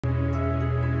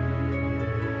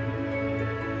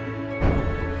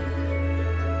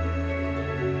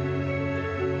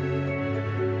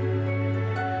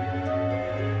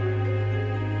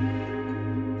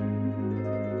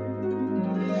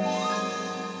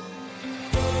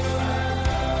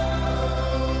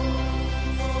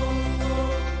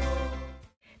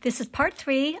This is part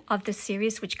 3 of the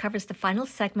series, which covers the final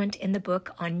segment in the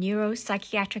book on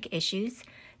neuropsychiatric issues,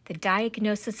 the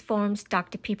diagnosis forms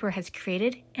Dr. Pieper has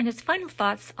created, and his final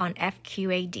thoughts on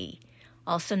FQAD,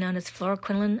 also known as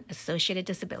Fluoroquinolone Associated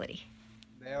Disability.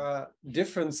 There are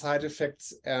different side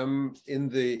effects in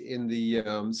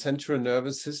the central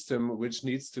nervous system, which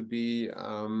needs to be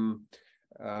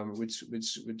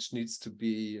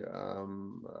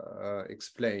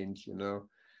explained.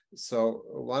 So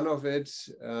one of it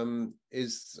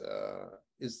is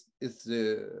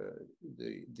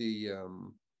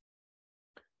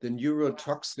the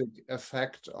neurotoxic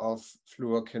effect of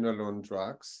fluoroquinolone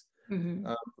drugs,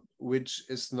 which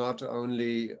is not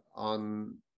only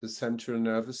on the central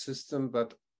nervous system,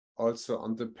 but also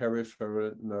on the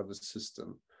peripheral nervous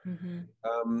system.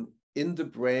 In the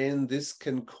brain, this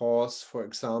can cause, for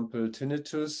example,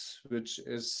 tinnitus, which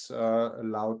is a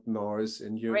loud noise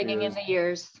in your ringing ears. in the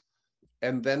ears.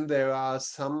 And then there are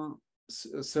some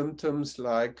symptoms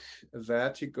like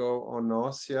vertigo or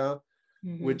nausea,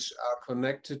 which are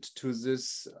connected to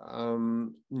this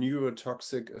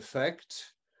neurotoxic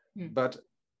effect, but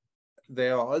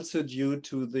they are also due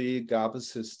to the GABA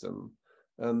system.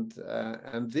 And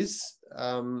this,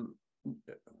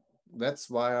 that's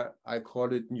why I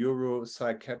call it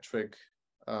neuropsychiatric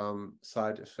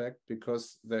side effect,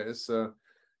 because there is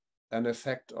an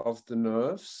effect of the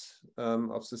nerves,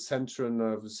 of the central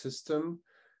nervous system,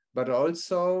 but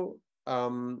also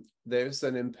there is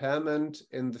an impairment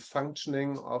in the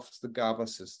functioning of the GABA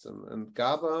system. And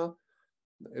GABA,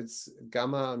 it's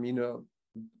gamma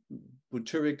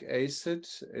aminobutyric acid,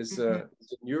 is a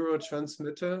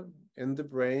neurotransmitter in the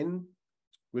brain,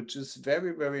 which is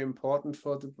very, very important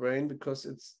for the brain because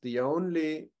it's the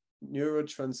only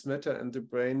neurotransmitter in the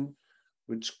brain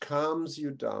which calms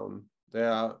you down.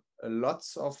 There are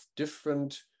lots of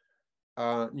different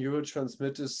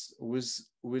neurotransmitters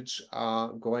which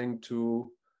are going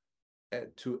to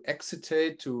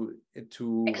excitate, to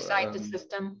excite the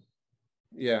system.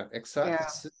 Yeah, excite the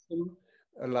system,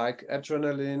 like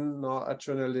adrenaline,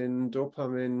 noradrenaline,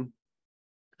 dopamine,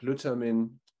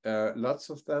 glutamine, lots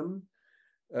of them.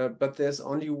 But there's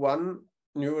only one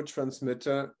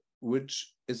neurotransmitter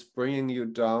which is bringing you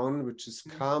down, which is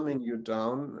calming you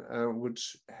down,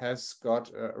 which has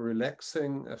got a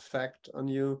relaxing effect on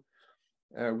you,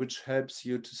 which helps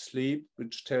you to sleep,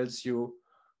 which tells you,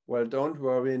 well, don't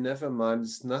worry, never mind,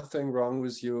 there's nothing wrong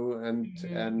with you,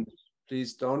 and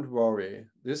please don't worry.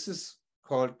 This is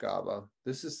called GABA.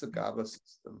 This is the GABA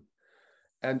system.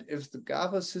 And if the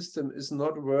GABA system is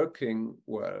not working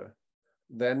well,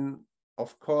 then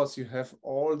of course you have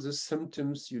all the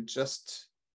symptoms you just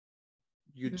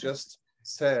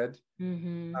said,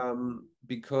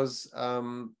 because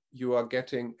you are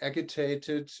getting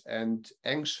agitated and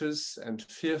anxious and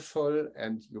fearful,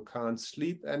 and you can't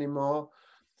sleep anymore,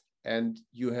 and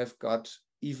you have got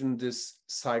even this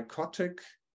psychotic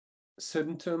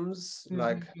symptoms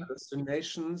like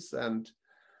hallucinations and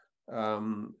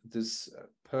this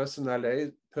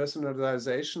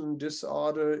personalization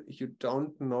disorder. You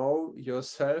don't know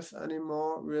yourself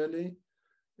anymore, really.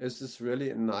 Is this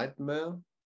really a nightmare?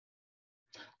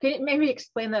 Can you maybe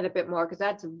explain that a bit more? Because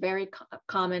that's very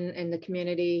common in the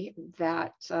community.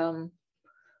 That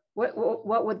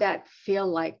what would that feel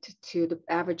like to the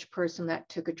average person that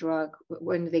took a drug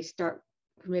when they start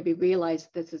to maybe realize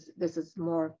this is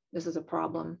a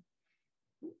problem?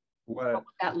 Well, what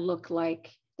would that look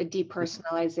like? The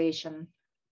depersonalization,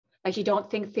 like you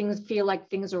don't feel like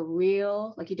things are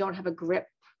real, like you don't have a grip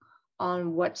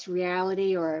on what's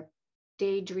reality or a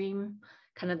daydream,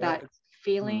 kind of that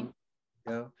feeling.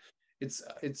 Yeah, it's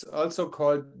also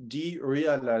called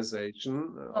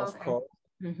derealization, of course.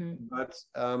 But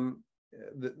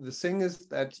the thing is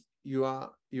that you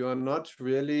are not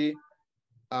really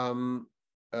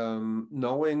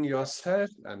knowing yourself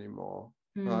anymore,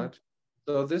 right?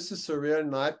 So this is a real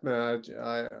nightmare.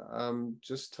 I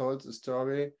just told the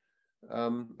story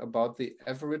about the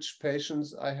average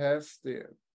patients I have.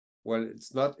 Well,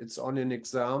 it's only an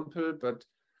example, but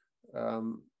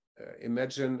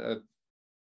imagine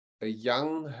a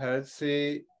young,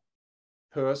 healthy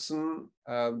person.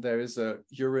 There is a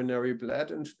urinary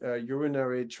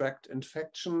tract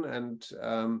infection, and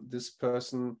this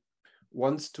person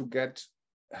wants to get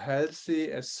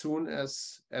healthy as soon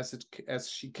as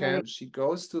she can. She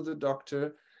goes to the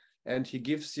doctor, and he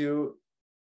gives you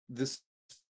this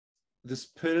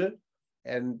pill,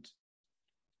 and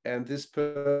this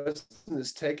person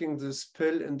is taking this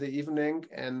pill in the evening,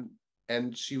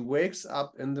 and she wakes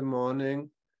up in the morning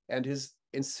and is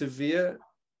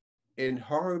in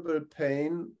horrible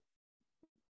pain,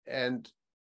 and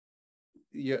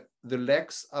the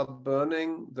legs are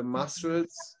burning, the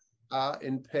muscles are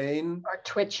in pain. Or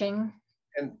twitching.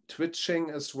 And twitching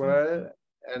as well.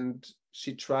 And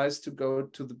she tries to go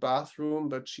to the bathroom,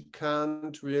 but she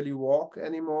can't really walk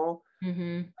anymore.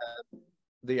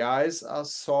 The eyes are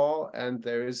sore, and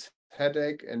there is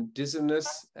headache and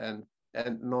dizziness and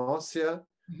nausea.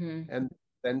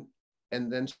 And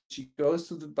then she goes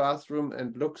to the bathroom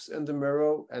and looks in the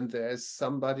mirror, and there's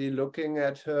somebody looking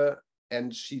at her,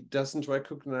 and she doesn't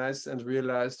recognize and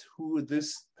realize who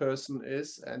this person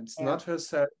is, and it's not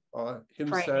herself or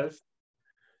himself.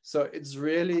 So it's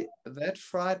really that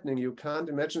frightening. You can't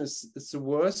imagine. It's the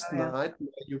worst nightmare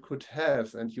you could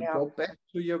have. And you go back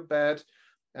to your bed,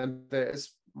 and there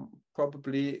is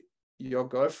probably your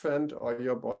girlfriend or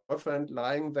your boyfriend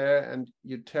lying there, and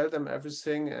you tell them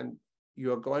everything, and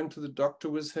you're going to the doctor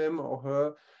with him or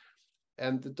her,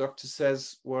 and the doctor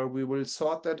says, well, we will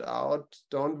sort that out,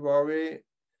 don't worry.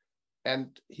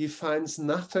 And he finds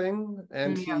nothing,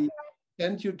 and he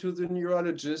sent you to the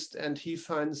neurologist, and he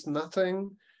finds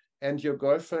nothing. And your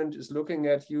girlfriend is looking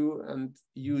at you, and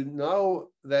you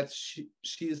know that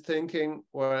she's thinking,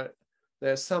 well,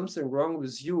 there's something wrong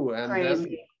with you. And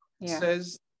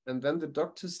then the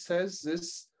doctor says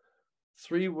this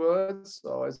 3 words,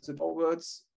 or is it 4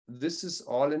 words? This is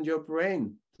all in your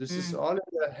brain. This is all in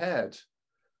your head.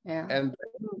 And then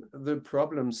the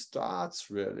problem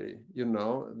starts, really, you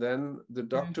know. Then the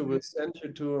doctor will send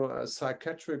you to a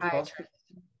psychiatric hospital.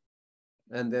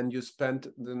 And then you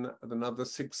spend another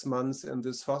 6 months in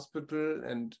this hospital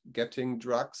and getting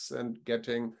drugs and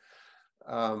getting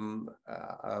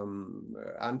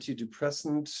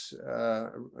antidepressant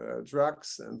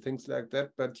drugs and things like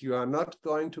that. But you are not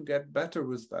going to get better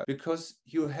with that, because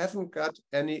you haven't got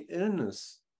any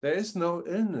illness. There is no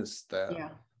illness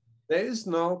there. There is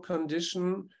no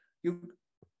condition.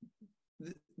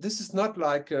 This is not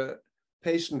like a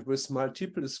patient with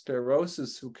multiple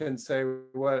sclerosis who can say,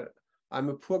 well, I'm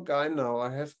a poor guy now.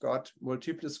 I have got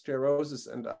multiple sclerosis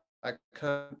and I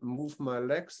can't move my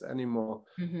legs anymore.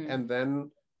 And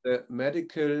then the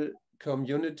medical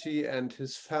community and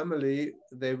his family,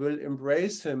 they will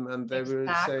embrace him, and they will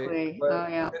say,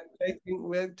 well,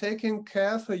 we're taking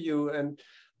care for you, and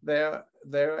there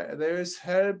is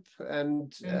help,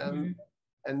 and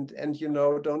you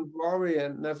know, don't worry,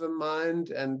 and never mind,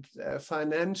 and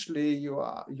financially you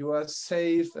are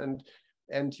safe, and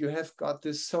you have got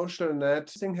this social net.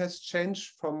 Thing has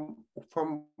changed from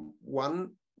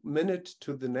 1 minute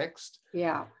to the next.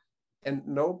 And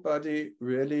nobody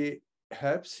really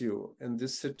helps you in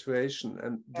this situation.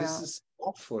 And this is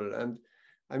awful. And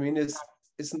I mean, it's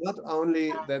not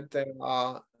only that there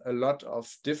are a lot of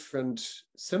different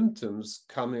symptoms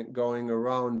going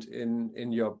around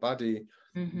in your body,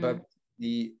 but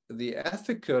the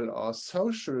ethical or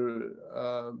social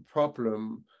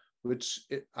problem which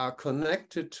are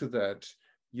connected to that.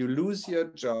 You lose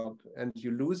your job, and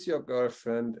you lose your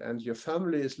girlfriend, and your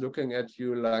family is looking at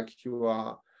you like you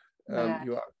are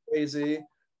crazy,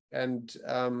 and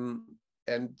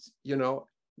you know,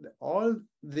 all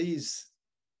these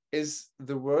is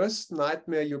the worst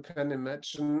nightmare you can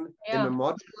imagine in a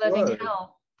modern world.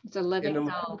 It's a living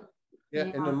hell.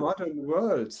 In a modern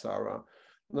world, Sarah.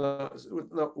 No,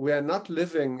 we are not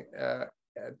living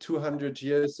 200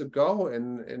 years ago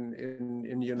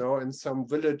in you know, in some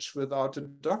village without a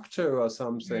doctor or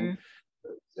something.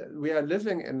 We are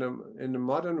living in a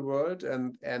modern world,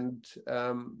 and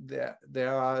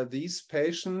there are these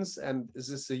patients, and this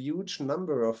is a huge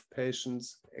number of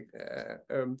patients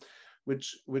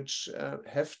which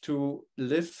have to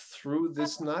live through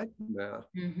this nightmare.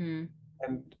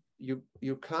 And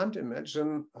you can't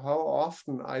imagine how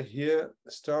often I hear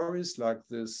stories like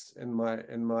this in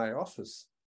my office.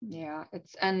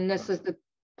 And this is the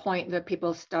point that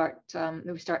people start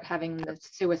having the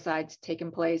suicides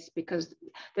taking place, because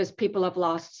there's people have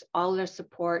lost all their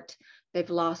support. They've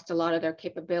lost a lot of their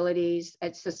capabilities.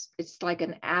 It's like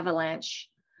an avalanche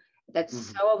that's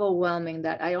so overwhelming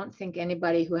that I don't think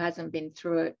anybody who hasn't been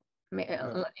through it,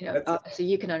 you know, obviously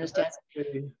you can understand.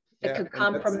 It could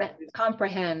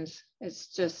comprehend. It's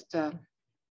just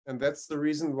and that's the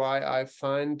reason why I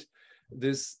find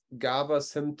this GABA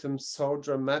symptoms so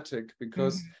dramatic,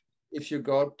 because if you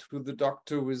go to the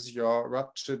doctor with your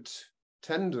ruptured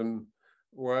tendon,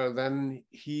 well, then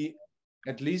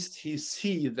at least he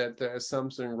see that there is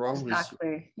something wrong with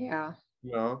you. You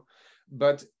know?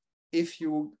 But if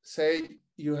you say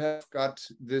you have got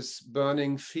this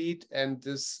burning feet and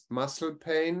this muscle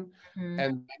pain,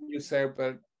 and you say,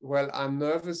 well, I'm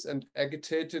nervous and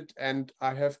agitated, and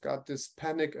I have got this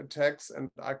panic attacks, and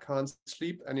I can't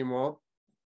sleep anymore,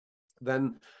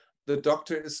 then the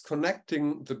doctor is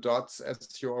connecting the dots,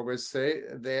 as you always say.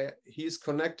 He's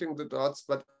connecting the dots,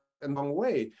 but in the wrong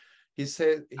way. He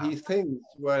thinks,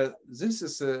 well, this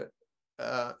is a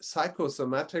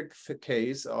psychosomatic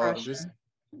case, or this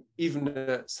even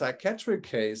a psychiatric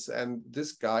case, and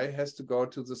this guy has to go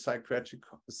to the psychiatric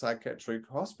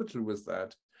hospital with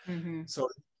that. Mm-hmm. So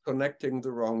connecting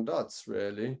the wrong dots,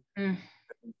 really.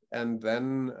 And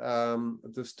then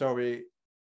the story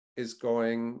is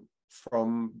going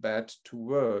from bad to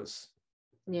worse.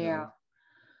 Yeah.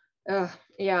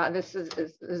 Yeah, this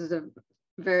is a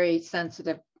very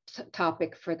sensitive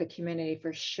topic for the community,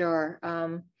 for sure.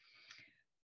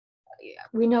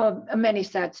 We know many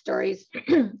sad stories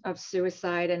of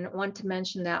suicide, and want to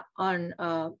mention that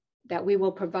that we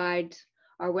will provide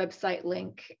our website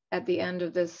link at the end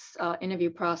of this interview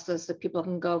process, so people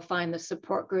can go find the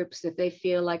support groups if they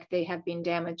feel like they have been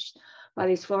damaged by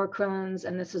these fluoroquinolones.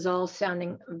 And this is all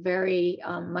sounding very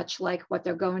much like what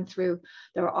they're going through.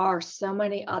 There are so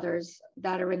many others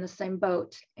that are in the same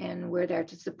boat, and we're there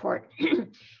to support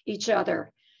each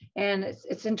other. And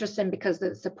it's interesting because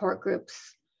the support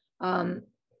groups,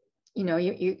 you know,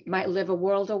 you might live a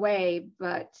world away,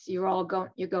 but you're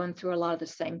going through a lot of the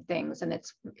same things, and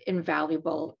it's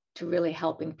invaluable to really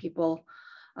helping people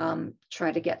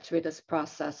try to get through this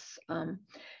process.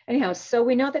 Anyhow, so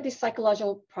we know that these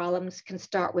psychological problems can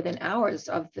start within hours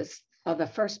of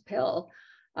the first pill.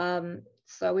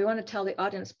 So we want to tell the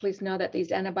audience, please know that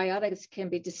these antibiotics can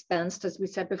be dispensed, as we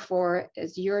said before,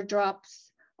 as ear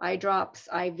drops, eye drops,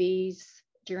 IVs,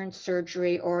 during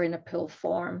surgery, or in a pill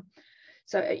form.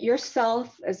 So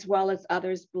yourself, as well as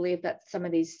others, believe that some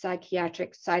of these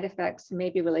psychiatric side effects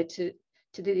may be related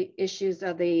to the issues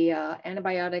of the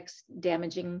antibiotics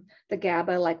damaging the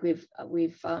GABA, like we've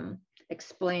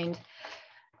explained.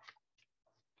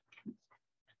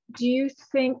 Do you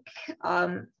think,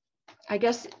 I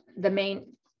guess the main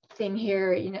thing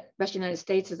here, especially in the United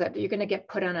States, is that you're going to get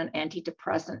put on an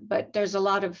antidepressant, but there's a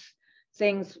lot of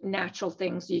things, natural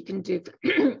things you can do,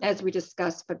 as we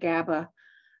discussed for GABA,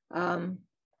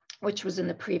 which was in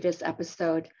the previous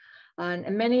episode.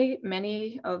 And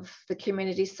many of the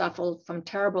community suffer from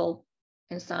terrible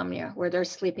insomnia, where they're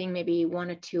sleeping maybe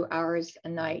 1 or 2 hours a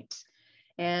night.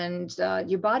 And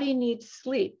your body needs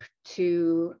sleep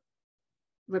to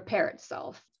repair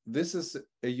itself. This is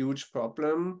a huge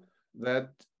problem, that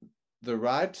the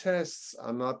right tests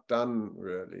are not done,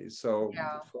 really. So,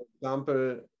 for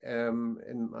example,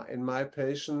 in my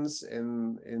patients,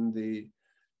 in the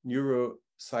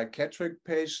neuropsychiatric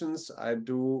patients, I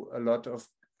do a lot of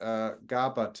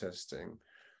GABA testing,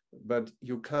 but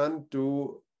you can't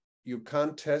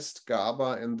test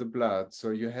GABA in the blood.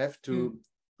 So you have to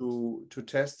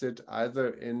test it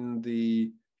either in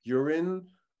the urine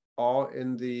or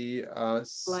in the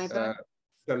saliva.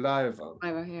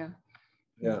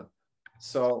 Yeah.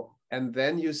 So, and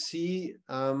then you see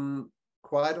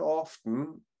quite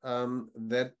often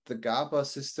that the GABA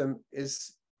system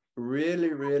is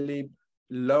really, really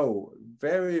low,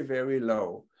 very, very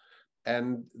low,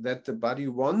 and that the body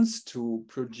wants to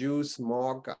produce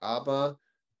more GABA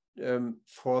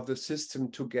for the system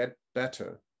to get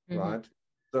better, right?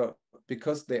 So,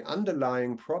 because the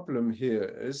underlying problem here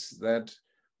is that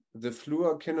the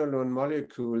fluoroquinolone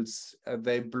molecules,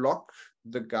 they block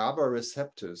the GABA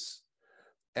receptors,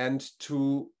 and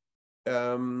to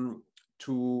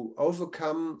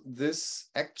overcome this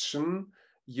action,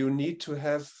 you need to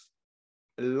have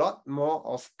a lot more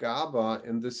of GABA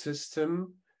in the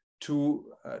system to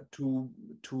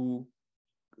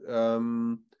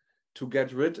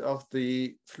get rid of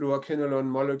the fluoroquinolone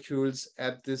molecules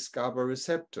at these GABA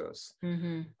receptors.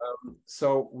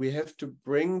 So we have to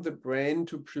bring the brain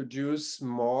to produce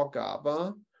more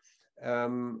GABA,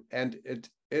 and it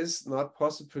is not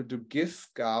possible to give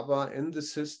GABA in the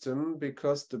system,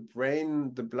 because the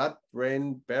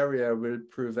blood-brain barrier will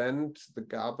prevent the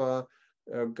GABA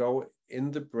go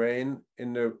in the brain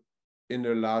in a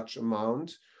large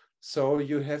amount. So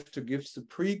you have to give the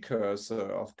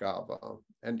precursor of GABA.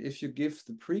 And if you give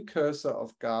the precursor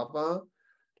of GABA,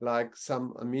 like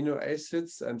some amino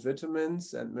acids and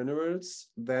vitamins and minerals,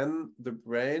 then the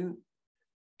brain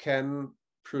can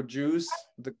produce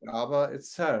the GABA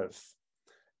itself.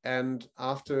 And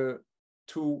after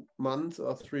 2 months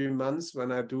or 3 months,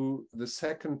 when I do the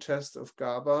second test of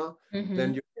GABA,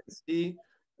 then you can see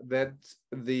that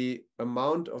the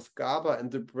amount of GABA in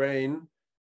the brain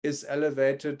is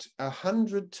elevated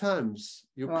 100 times.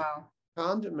 You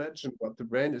can't imagine what the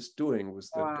brain is doing with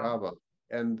that GABA.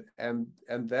 And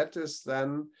that is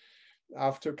then,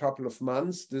 after a couple of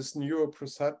months, this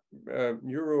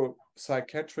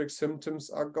neuropsychiatric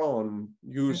symptoms are gone,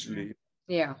 usually.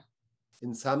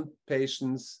 in some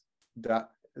patients that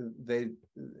they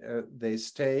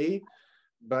stay,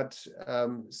 but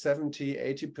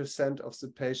 70–80% of the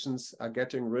patients are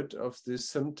getting rid of these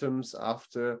symptoms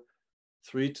after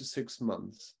 3 to 6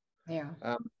 months. Yeah.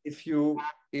 If you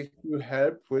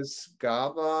help with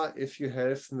GABA, if you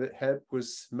help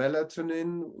with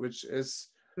melatonin, which is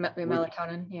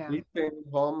Melatonin, yeah, sleeping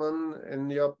hormone in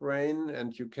your brain,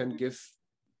 and you can give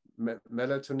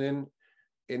melatonin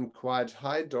in quite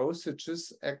high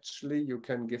dosages. Actually, you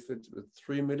can give it with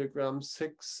 3 milligrams,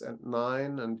 6 and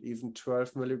 9, and even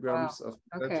 12 milligrams of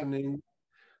melatonin.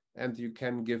 And you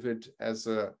can give it as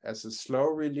a slow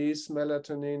release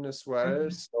melatonin as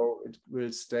well, so it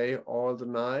will stay all the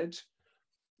night.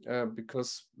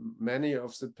 Because many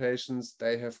of the patients,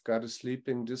 they have got a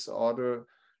sleeping disorder,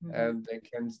 and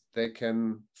they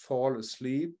can fall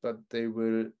asleep, but they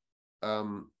will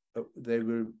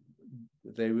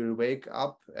wake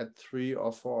up at 3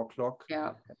 or 4 o'clock.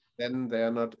 Yeah. Then they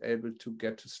are not able to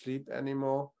get to sleep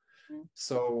anymore.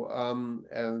 So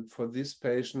and for these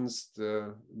patients,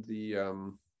 the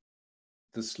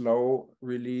slow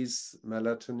release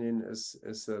melatonin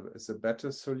is a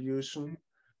better solution.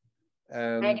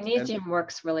 And magnesium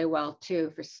works really well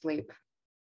too for sleep.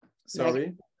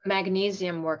 Sorry?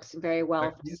 Magnesium works very well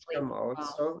for sleep. Magnesium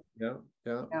also, yeah.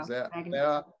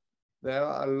 Yeah. There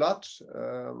are a lot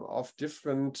of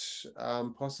different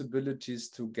possibilities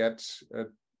to get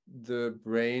the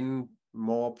brain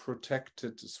more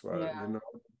protected as well. Yeah. You know,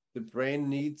 the brain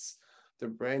needs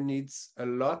a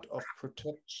lot of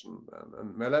protection,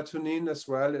 and melatonin as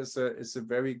well is a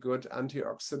very good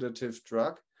antioxidative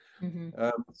drug.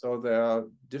 So there are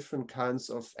different kinds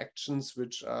of actions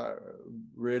which are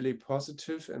really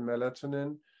positive in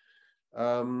melatonin,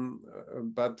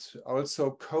 but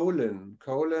also choline.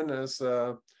 Choline is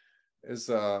a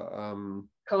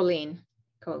choline.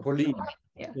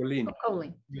 Yeah.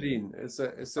 Choline is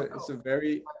a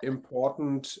very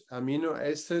important amino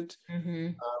acid,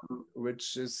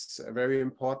 which is very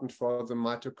important for the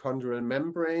mitochondrial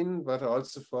membrane, but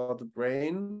also for the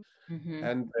brain.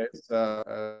 And there's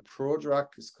a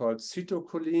prodrug is called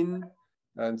citicoline,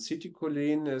 and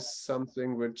citicoline is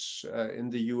something which in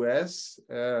the US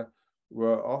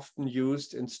were often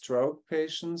used in stroke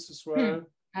patients as well.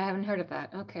 I haven't heard of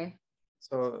that. Okay.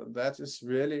 So that is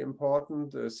really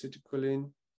important,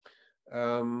 citicoline.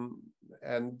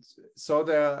 And so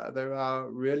there are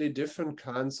really different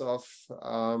kinds of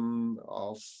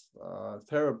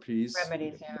therapies,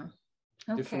 remedies, yeah.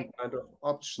 Okay. Different kind of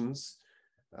options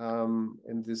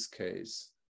in this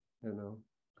case, you know.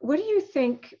 What do you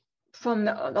think from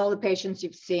all the patients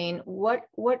you've seen? What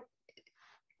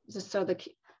just so the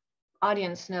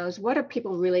audience knows, what are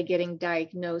people really getting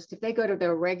diagnosed? If they go to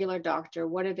their regular doctor,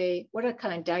 what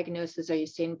kind of diagnoses are you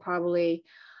seeing? Probably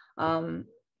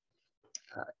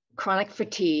chronic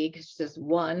fatigue is just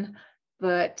one,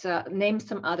 but name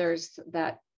some others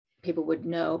that people would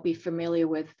know, be familiar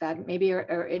with, that maybe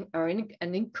are an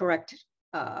incorrect,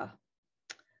 what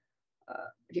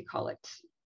do you call it?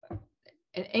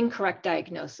 An incorrect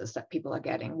diagnosis that people are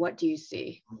getting. What do you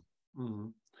see?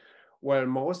 Well,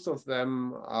 most of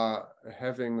them are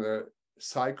having the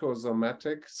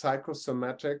psychosomatic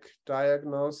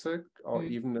diagnosis, or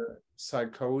even a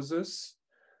psychosis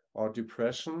or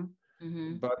depression.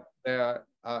 But there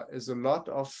is a lot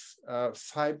of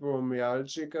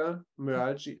fibromyalgia,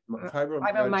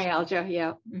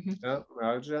 yeah.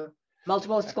 myalgia.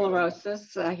 Multiple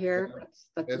sclerosis here.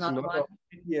 That's There's another one.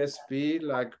 PTSD,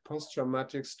 like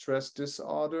post-traumatic stress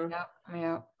disorder.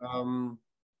 Yeah.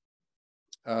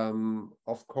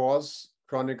 Of course,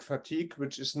 chronic fatigue,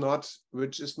 which is not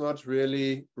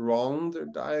really wrong, the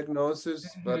diagnosis,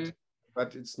 but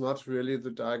it's not really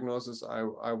the diagnosis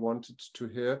I want to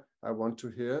hear.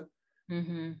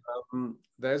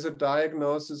 There's a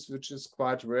diagnosis which is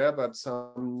quite rare, but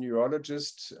some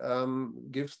neurologists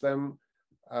give them.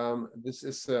 This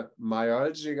is a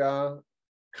myalgia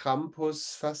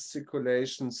campus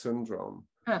fasciculation syndrome,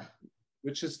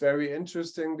 which is very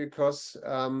interesting because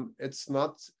it's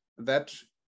not that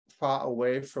far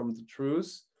away from the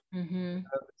truth.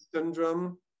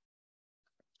 Syndrome,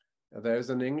 there's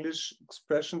an English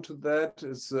expression to that.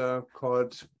 It's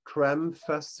called cramp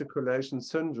fasciculation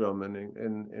syndrome in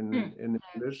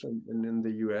English and in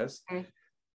the US.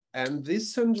 And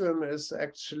this syndrome is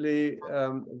actually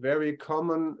very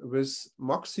common with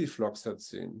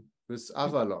moxifloxacin, with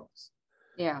Avelox.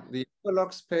 Yeah. The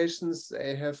Avelox patients,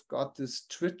 they have got this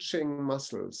twitching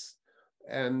muscles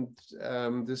and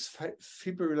this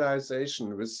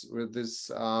fibrillation with this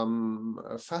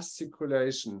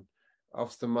fasciculation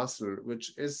of the muscle,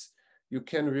 which is, you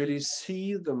can really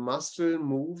see the muscle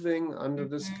moving under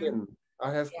the skin.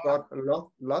 I have got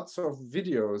lots of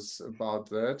videos about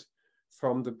that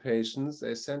from the patients.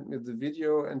 They sent me the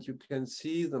video, and you can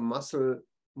see the muscle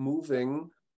moving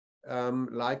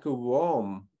like a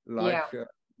worm,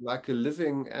 like a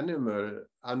living animal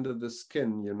under the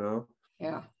skin, you know.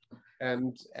 Yeah.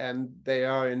 And they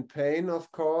are in pain,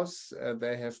 of course.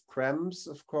 They have cramps,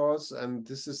 of course, and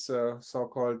this is a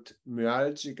so-called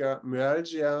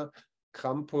myalgia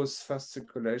crampus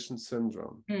fasciculation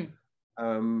syndrome.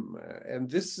 And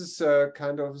this is a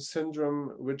kind of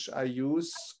syndrome which I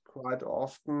use quite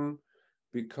often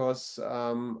because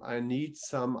I need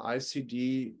some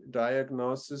ICD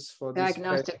diagnosis for this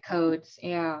Diagnostic codes,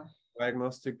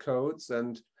 diagnostic codes,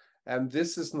 and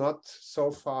this is not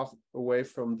so far away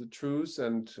from the truth,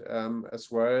 and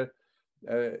as well,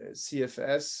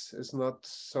 CFS is not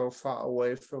so far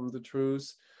away from the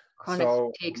truth. Chronic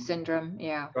fatigue syndrome,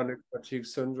 chronic fatigue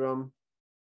syndrome.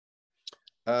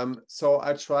 So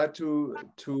I try to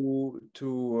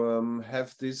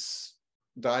have this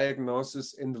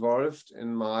diagnosis involved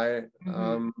in my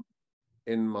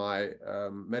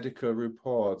medical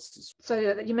reports. So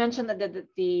you mentioned that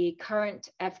the current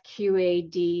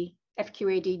FQAD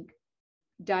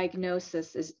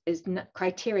diagnosis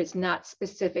criteria is not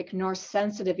specific nor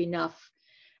sensitive enough,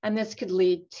 and this could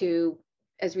lead to,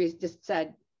 as we just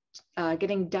said,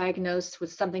 getting diagnosed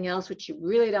with something else which you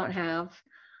really don't have,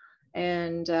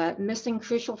 and missing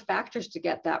crucial factors to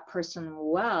get that person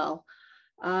well.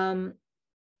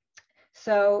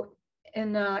 So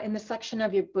in the section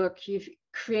of your book, you've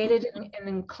created and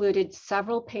included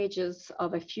several pages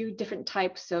of a few different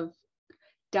types of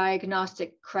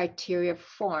diagnostic criteria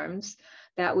forms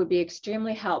that would be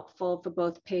extremely helpful for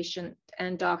both patient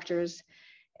and doctors,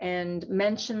 and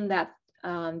mention that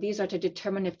these are to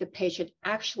determine if the patient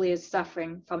actually is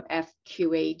suffering from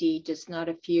FQAD, just not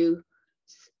a few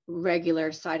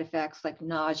regular side effects like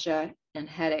nausea and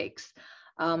headaches.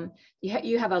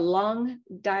 You have a long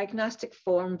diagnostic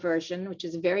form version, which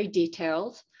is very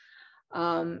detailed,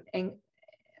 and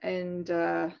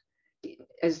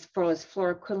as far as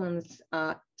fluoroquinolone's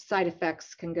side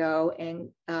effects can go, and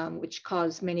which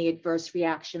cause many adverse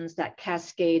reactions that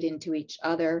cascade into each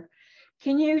other.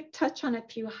 Can you touch on a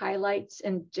few highlights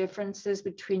and differences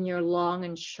between your long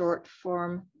and short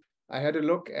form? I had a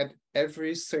look at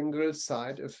every single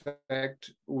side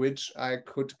effect which I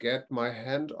could get my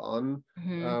hand on,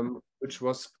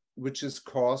 which is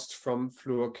caused from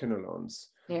fluoroquinolones.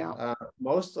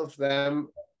 Most of them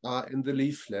are in the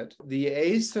leaflet. The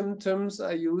A symptoms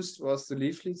I used was the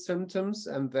leaflet symptoms,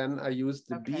 and then I used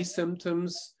the B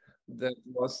symptoms.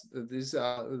 These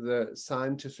are the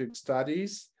scientific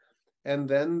studies. And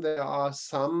then there are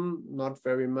some, not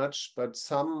very much, but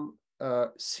some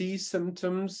C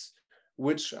symptoms,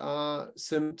 which are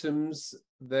symptoms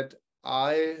that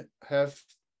I have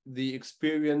the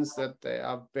experience that they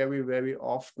are very, very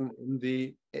often in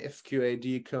the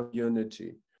FQAD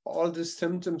community. All the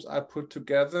symptoms I put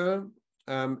together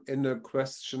in a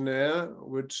questionnaire,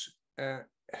 which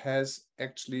has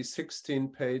actually 16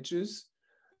 pages.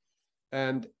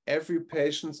 And every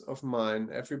patient of mine,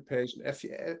 every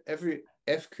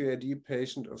FQAD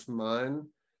patient of mine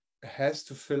has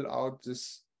to fill out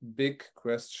this big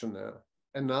questionnaire.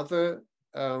 Another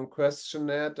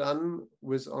questionnaire done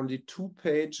with only 2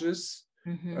 pages,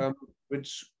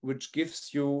 which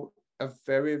gives you a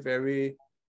very, very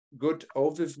good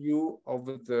overview of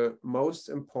the most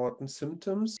important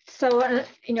symptoms. So,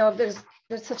 you know, there's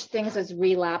such things as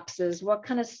relapses. What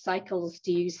kind of cycles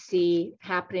do you see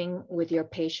happening with your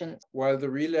patients? Well, the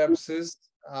relapses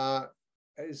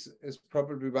is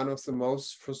probably one of the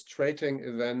most frustrating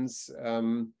events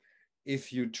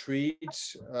if you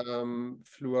treat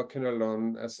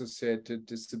Fluoroquinolone Associated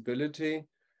Disability,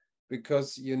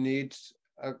 because you need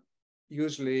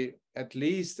usually at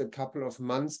least a couple of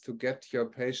months to get your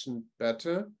patient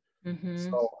better.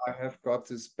 So I have got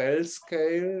this Bell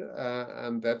scale,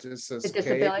 and that is a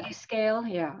disability scale,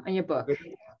 on your book.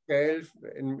 Scale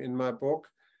in my book.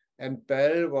 And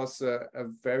Bell was a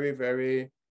very,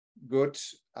 very good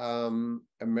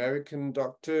American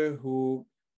doctor who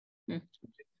did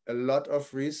a lot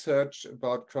of research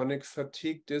about chronic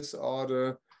fatigue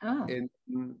disorder in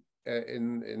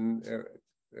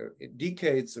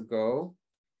decades ago.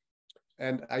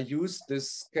 And I used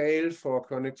this scale for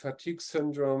chronic fatigue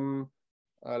syndrome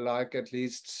like at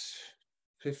least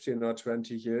 15 or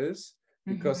 20 years,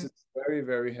 because it's very,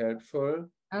 very helpful.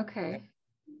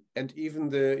 And even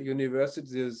the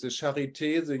university, the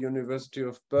Charité, the University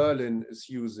of Berlin, is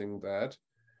using that.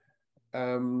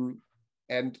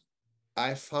 And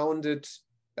I found it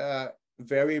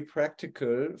very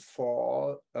practical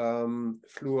for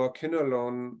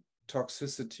fluoroquinolone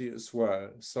toxicity as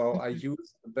well. So I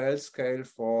use the Bell scale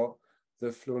for the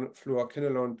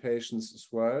fluoroquinolone patients as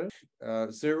well.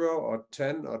 0 or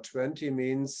 10 or 20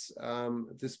 means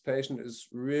this patient is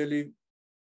really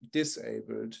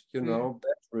disabled,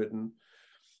 bedridden.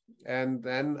 And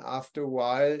then after a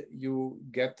while, you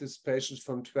get this patient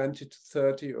from 20 to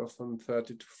 30 or from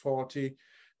 30 to 40.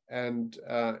 And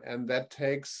that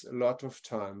takes a lot of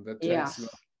time. That takes a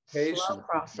lot of patience. Slow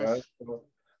process. Right?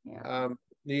 So,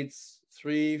 needs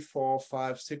 3, 4,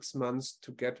 5, 6 months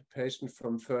to get a patient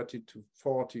from 30 to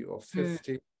 40 or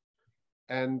 50.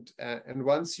 And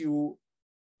once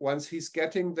he's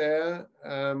getting there,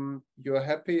 you're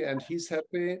happy and he's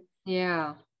happy.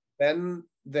 Yeah. Then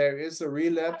there is a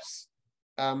relapse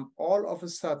all of a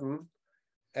sudden,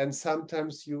 and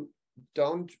sometimes you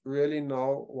don't really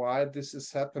know why this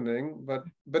is happening,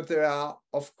 but there are,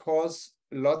 of course,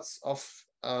 lots of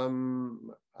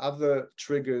other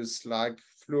triggers like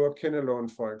fluoroquinolone,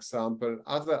 for example,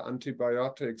 other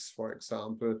antibiotics, for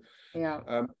example,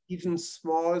 even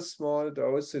small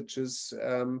dosages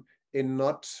in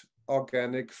not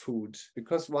organic food,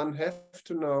 because one has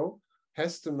to know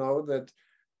that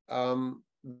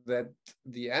that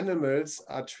the animals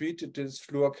are treated as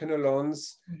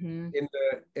fluoroquinolones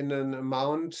in an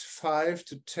amount 5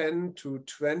 to 10 to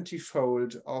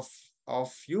 20-fold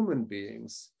of human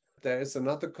beings. There is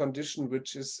another condition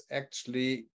which is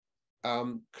actually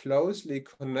closely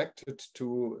connected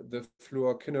to the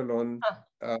fluoroquinolone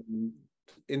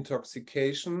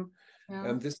intoxication,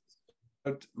 and this is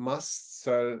called mast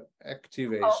cell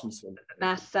activation syndrome.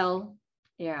 Mast cell,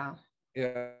 yeah.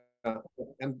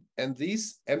 And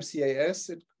these MCAS,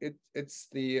 it's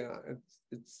the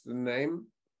name.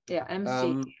 Yeah,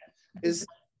 MCAS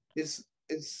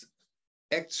is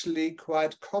actually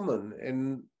quite common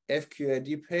in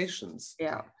FQAD patients.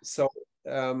 Yeah. So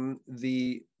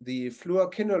the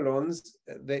fluoroquinolones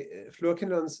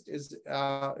is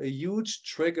a huge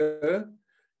trigger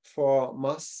for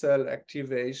mast cell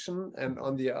activation, and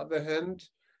on the other hand,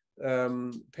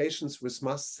 patients with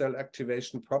mast cell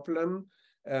activation problem,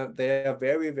 they are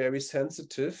very, very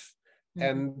sensitive,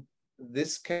 and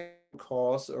this can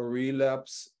cause a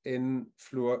relapse in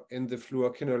the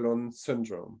fluoroquinolone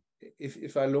syndrome.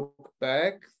 If I look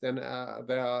back, then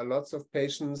there are lots of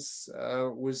patients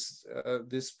with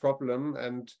this problem,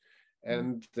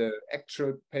 and the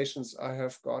actual patients I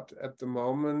have got at the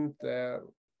moment,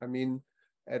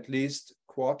 at least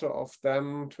quarter of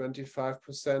them,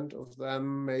 25% of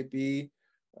them, maybe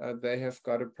they have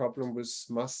got a problem with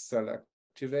mast cell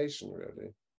activation,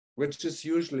 really, which is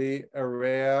usually a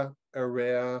rare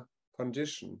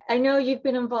condition. I know you've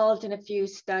been involved in a few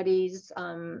studies,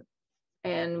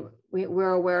 and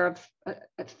we're aware of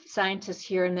scientists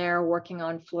here and there working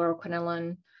on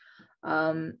fluoroquinolone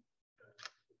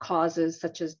causes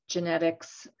such as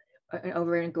genetics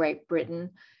over in Great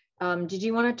Britain. Did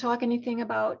you want to talk anything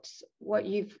about what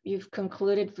you've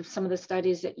concluded for some of the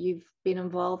studies that you've been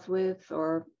involved with,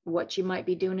 or what you might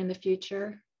be doing in the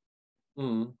future?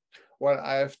 Well,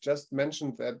 I've just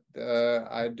mentioned that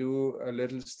I do a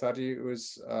little study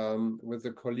with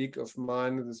a colleague of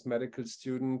mine, this medical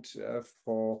student,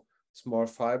 for small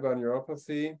fiber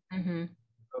neuropathy,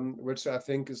 which I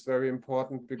think is very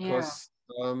important because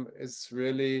it's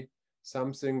really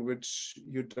something which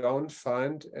you don't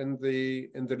find in the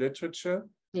literature.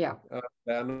 Yeah.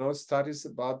 There are no studies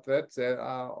about that. There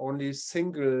are only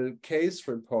single case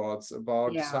reports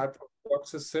about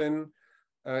ciprofloxacin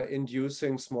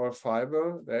inducing small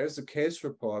fiber. There is a case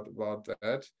report about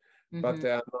that, but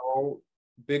there are no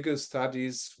bigger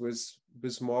studies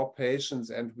with more patients,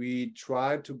 and we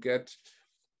try to get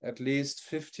at least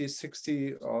 50,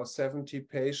 60 or 70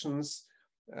 patients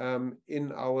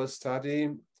in our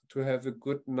study to have a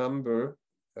good number.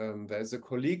 There's a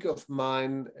colleague of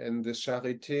mine in the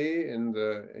Charité in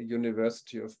the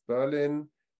University of Berlin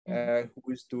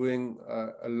who is doing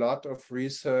a lot of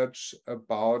research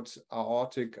about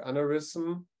aortic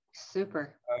aneurysm.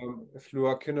 Super.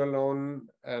 Fluoroquinolone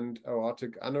and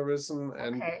aortic aneurysm,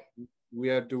 and we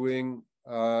are doing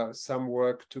some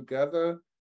work together.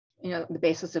 The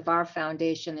basis of our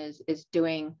foundation is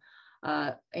doing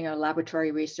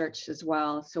laboratory research as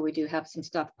well. So we do have some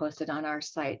stuff posted on our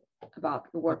site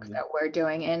about the work that we're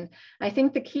doing. And I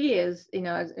think the key is,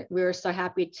 we're so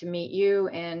happy to meet you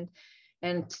and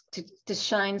to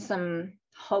shine some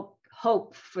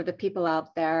hope for the people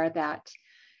out there, that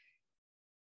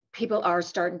people are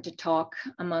starting to talk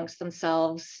amongst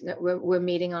themselves. We're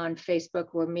meeting on Facebook,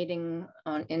 we're meeting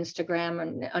on Instagram,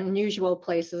 and unusual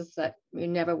places that we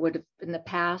never would have in the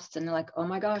past. And they're like, oh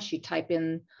my gosh, you type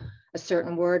in a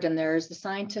certain word, and there's the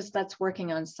scientist that's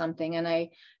working on something. And I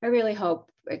really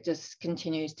hope it just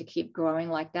continues to keep growing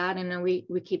like that. And then we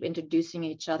keep introducing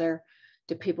each other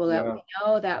to people that we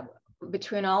know, that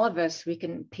between all of us, we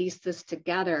can piece this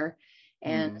together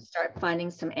and start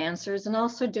finding some answers, and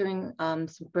also doing some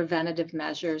preventative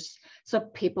measures so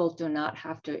people do not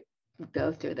have to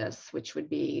go through this, which would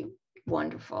be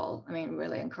wonderful. I mean,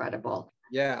 really incredible.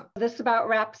 Yeah. This about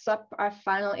wraps up our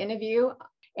final interview.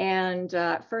 And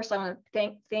first, I want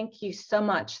to thank you so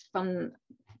much from the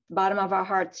bottom of our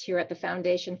hearts here at the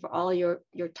Foundation for all your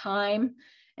time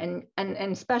and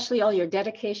especially all your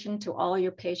dedication to all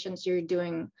your patients. You're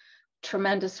doing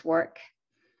tremendous work.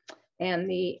 And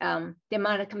the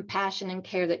amount of compassion and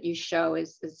care that you show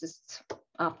is just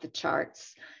off the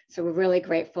charts. So we're really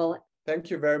grateful. Thank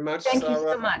you very much, Thank Sarah. you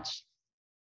so much.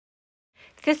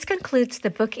 This concludes the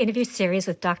book interview series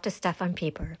with Dr. Stefan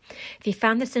Pieper. If you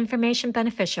found this information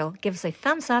beneficial, give us a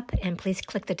thumbs up and please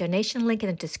click the donation link in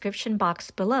the description box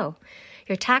below.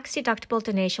 Your tax-deductible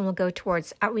donation will go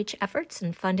towards outreach efforts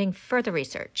and funding further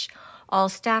research. All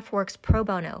staff works pro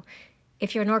bono.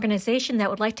 If you're an organization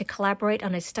that would like to collaborate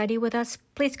on a study with us,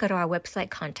 please go to our website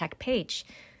contact page.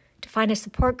 To find a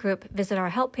support group, visit our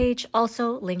help page,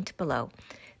 also linked below.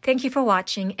 Thank you for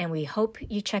watching, and we hope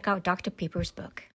you check out Dr. Pieper's book.